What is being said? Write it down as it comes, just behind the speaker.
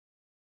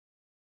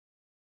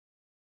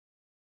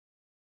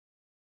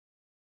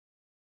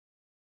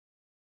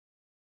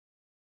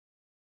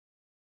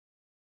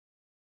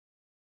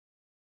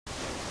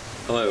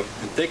Hello,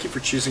 and thank you for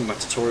choosing my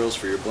tutorials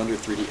for your Blender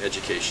 3D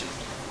education.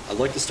 I'd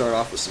like to start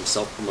off with some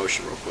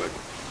self-promotion real quick.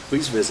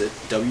 Please visit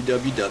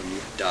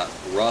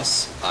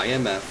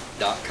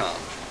www.rusimf.com.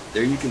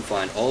 There you can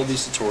find all of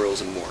these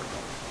tutorials and more.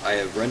 I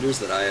have renders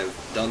that I have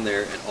done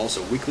there and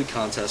also weekly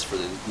contests for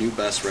the new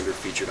best render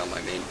featured on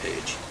my main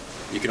page.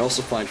 You can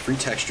also find free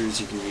textures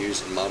you can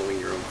use in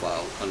modeling your own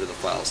file under the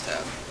Files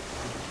tab.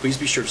 Please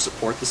be sure to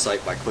support the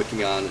site by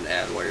clicking on an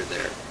ad while you're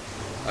there.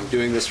 I'm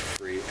doing this for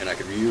free and I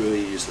could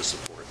really use the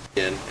support.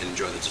 Again, and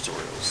enjoy the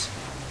tutorials.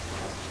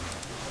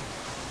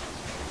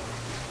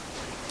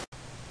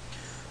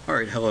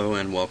 Alright, hello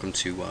and welcome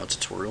to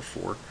tutorial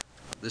 4.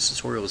 This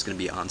tutorial is going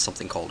to be on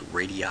something called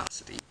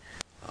Radiosity,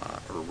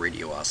 or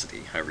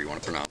Radiosity, however you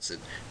want to pronounce it.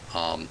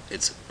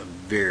 It's a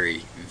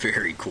very,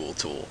 very cool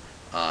tool.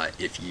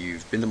 If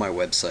you've been to my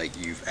website,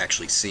 you've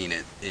actually seen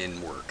it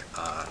in work.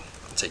 I'll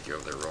take you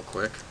over there real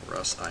quick,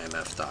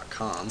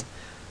 rusimf.com.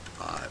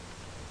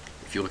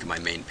 If you look at my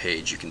main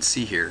page, you can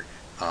see here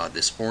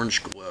this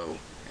orange glow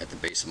at the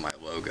base of my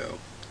logo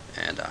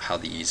and how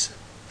these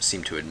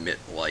seem to emit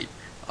light.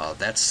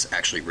 That's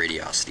actually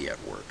Radiosity at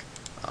work.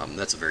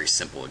 That's a very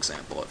simple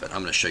example of it.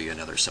 I'm going to show you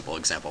another simple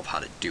example of how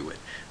to do it.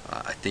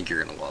 I think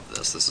you're going to love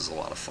this. This is a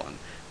lot of fun.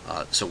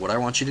 So what I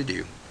want you to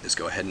do is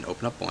go ahead and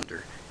open up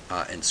Blender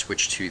and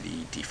switch to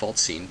the default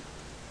scene,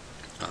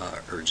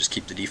 or just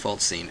keep the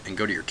default scene and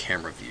go to your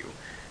camera view.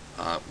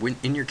 When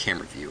in your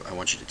camera view, I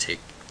want you to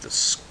take the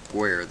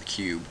square, the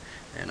cube,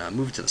 and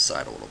move it to the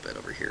side a little bit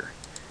over here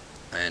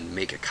and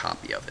make a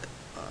copy of it.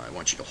 I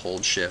want you to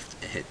hold shift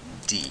and hit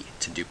D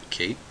to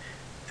duplicate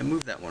and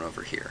move that one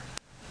over here.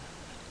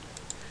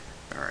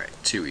 Alright,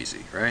 too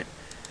easy, right?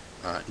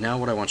 Now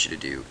what I want you to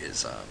do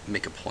is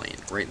make a plane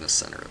right in the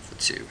center of the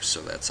two.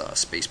 So that's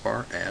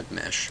spacebar, add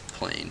mesh,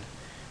 plane,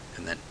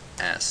 and then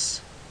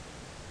S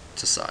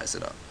to size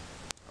it up.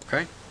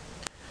 Okay?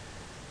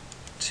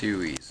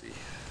 Too easy.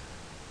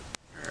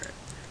 Alright,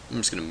 I'm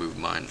just going to move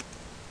mine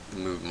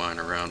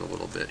around a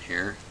little bit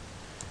here.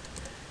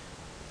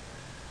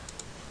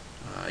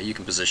 You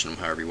can position them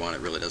however you want.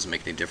 It really doesn't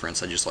make any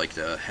difference. I just like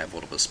to have a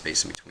little bit of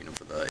space in between them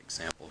for the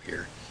example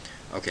here.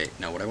 Okay,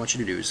 now what I want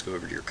you to do is go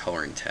over to your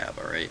coloring tab,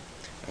 alright?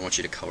 I want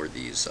you to color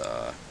these,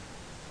 let's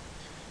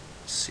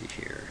see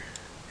here.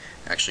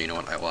 Actually, you know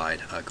what, I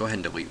lied. Go ahead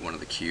and delete one of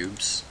the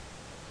cubes.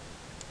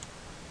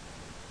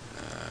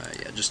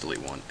 Yeah, just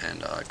delete one,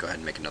 and go ahead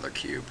and make another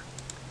cube.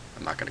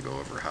 I'm not going to go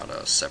over how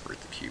to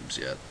separate the cubes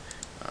yet.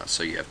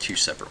 So you have two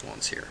separate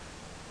ones here.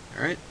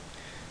 Alright?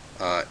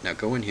 Now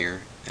go in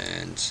here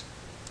and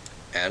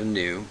add a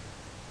new.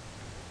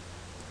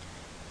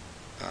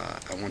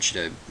 I want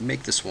you to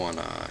make this one,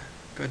 go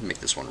ahead and make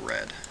this one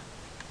red.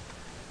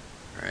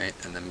 Alright,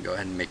 and then go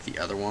ahead and make the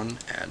other one,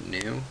 add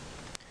new.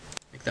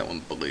 Make that one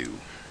blue.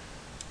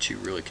 Two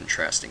really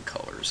contrasting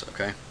colors,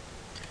 okay?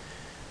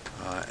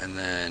 And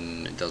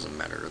then it doesn't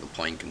matter, the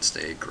plane can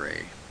stay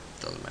gray.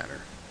 Doesn't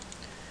matter.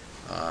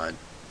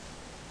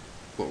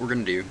 What we're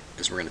going to do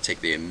is we're going to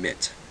take the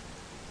emit,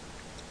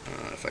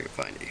 if I can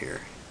find it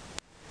here,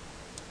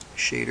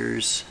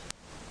 shaders,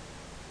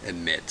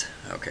 emit,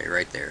 okay,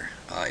 right there.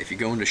 If you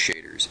go into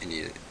shaders and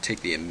you take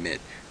the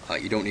emit,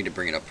 you don't need to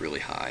bring it up really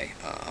high.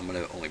 I'm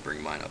going to only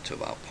bring mine up to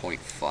about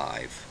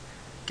 0.5,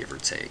 give or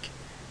take,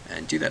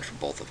 and do that for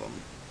both of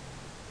them.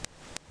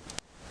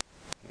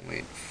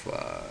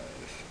 0.5.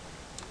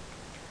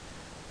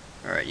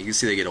 Alright, you can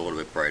see they get a little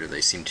bit brighter.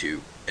 They seem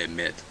to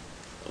emit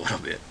a little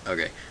bit.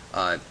 Okay,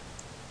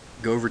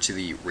 go over to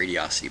the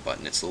Radiosity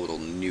button. It's the little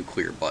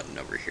nuclear button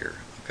over here.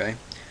 Okay,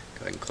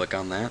 go ahead and click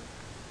on that.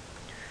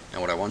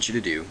 Now what I want you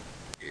to do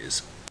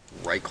is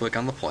right click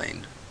on the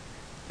plane,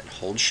 then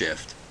hold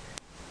shift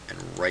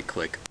and right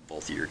click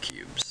both of your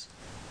cubes.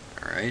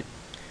 Alright,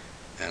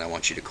 and I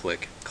want you to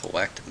click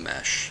collect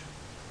mesh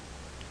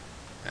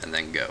and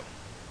then go.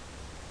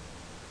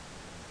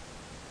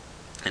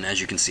 And as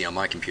you can see on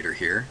my computer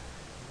here,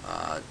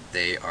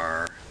 they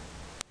are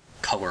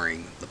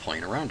coloring the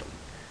plane around them.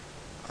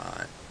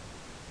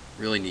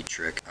 Really neat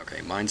trick.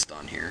 Okay, mine's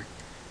done here.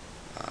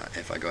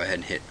 If I go ahead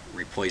and hit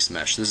replace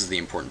mesh, this is the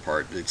important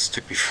part. It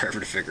took me forever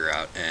to figure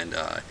out, and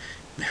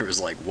there was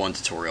like one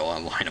tutorial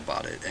online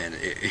about it, and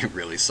it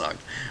really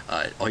sucked.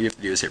 All you have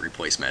to do is hit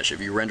replace mesh.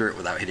 If you render it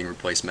without hitting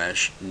replace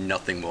mesh,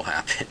 nothing will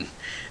happen,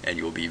 and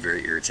you will be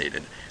very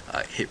irritated.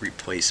 Hit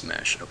replace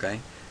mesh,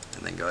 okay?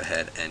 And then go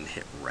ahead and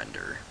hit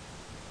render.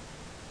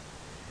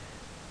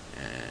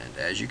 And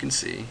as you can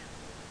see,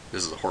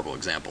 this is a horrible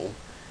example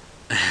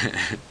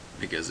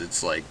because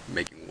it's like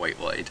making white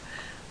light.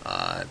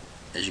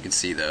 As you can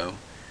see though,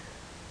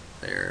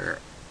 your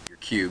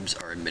cubes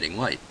are emitting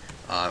light.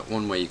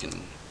 One way you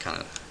can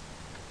kind of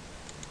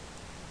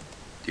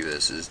do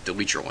this is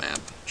delete your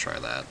lamp. Try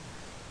that.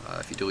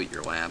 If you delete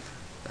your lamp,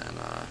 then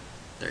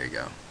there you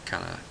go.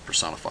 Kind of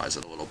personifies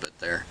it a little bit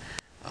there.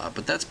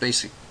 But that's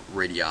basic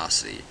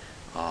Radiosity.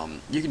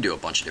 You can do a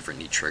bunch of different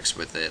neat tricks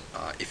with it.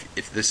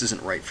 If this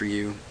isn't right for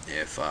you,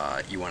 if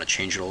you want to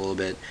change it a little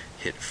bit,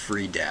 hit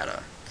free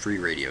data, free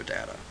radio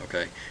data.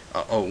 Okay.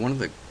 Oh, one of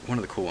the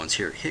cool ones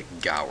here.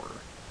 Hit Gower,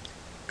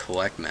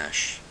 collect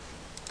mesh,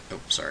 oh,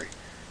 sorry.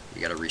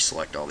 You got to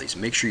reselect all these.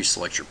 Make sure you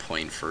select your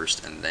plane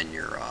first, and then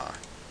your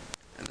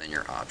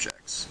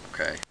objects.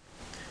 Okay.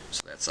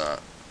 So that's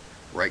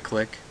right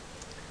click,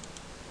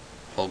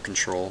 hold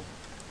control,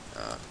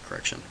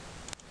 correction,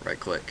 right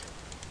click.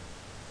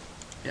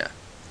 Yeah,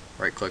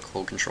 right click,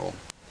 hold control,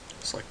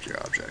 select your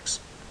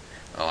objects.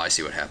 Oh, I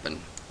see what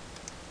happened.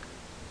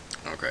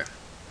 Okay.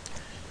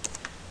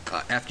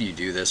 After you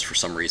do this, for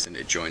some reason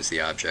it joins the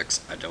objects.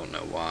 I don't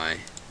know why,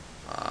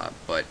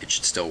 but it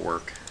should still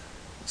work.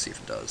 Let's see if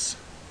it does.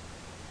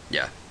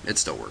 Yeah, it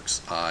still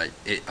works. I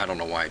don't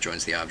know why it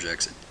joins the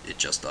objects. It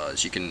just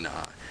does. You can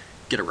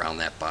get around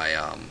that by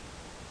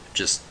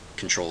just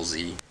Control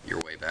Z your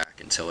way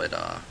back until it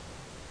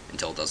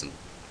doesn't,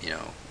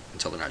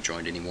 until they're not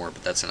joined anymore.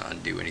 But that's gonna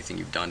undo anything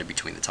you've done in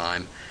between the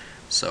time.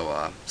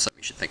 So something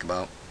you should think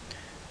about.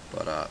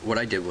 But what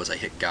I did was I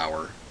hit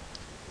Gower,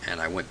 and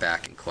I went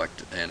back and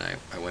collected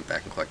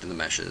the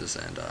meshes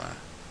and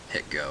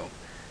hit go.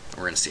 And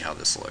we're gonna see how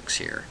this looks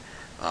here.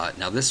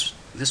 Now this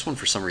one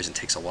for some reason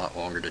takes a lot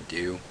longer to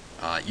do.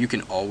 You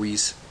can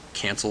always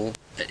cancel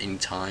at any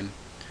time.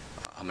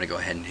 I'm gonna go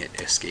ahead and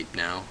hit escape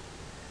now,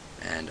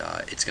 and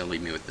it's gonna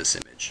leave me with this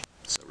image.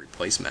 So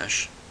replace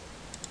mesh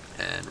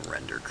and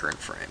render current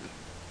frame.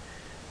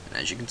 And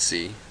as you can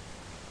see,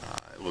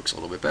 it looks a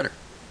little bit better.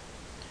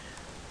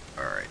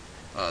 Alright,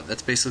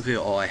 that's basically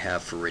all I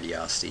have for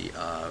Radiosity.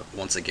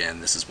 Once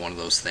again, this is one of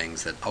those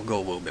things that I'll go a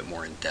little bit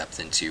more in depth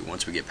into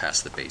once we get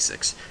past the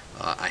basics.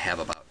 I have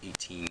about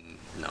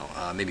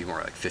maybe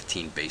more like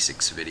 15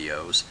 basics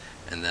videos,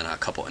 and then a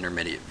couple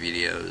intermediate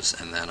videos,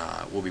 and then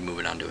we'll be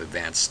moving on to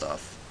advanced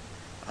stuff,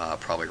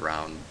 probably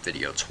around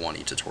video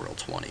 20, tutorial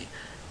 20.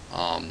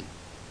 I'm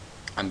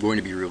going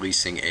to be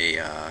releasing a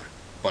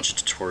bunch of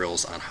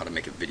tutorials on how to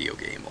make a video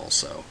game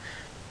also,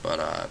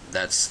 but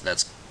that's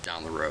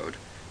down the road,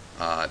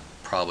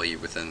 probably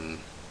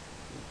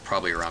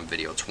around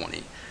video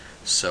 20.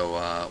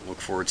 So look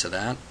forward to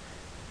that,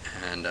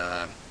 and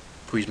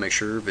please make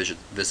sure visit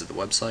the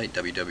website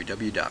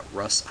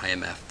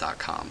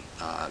www.rusimf.com.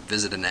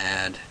 Visit an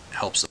ad,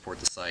 help support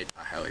the site.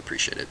 I highly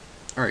appreciate it.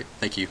 All right,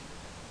 thank you.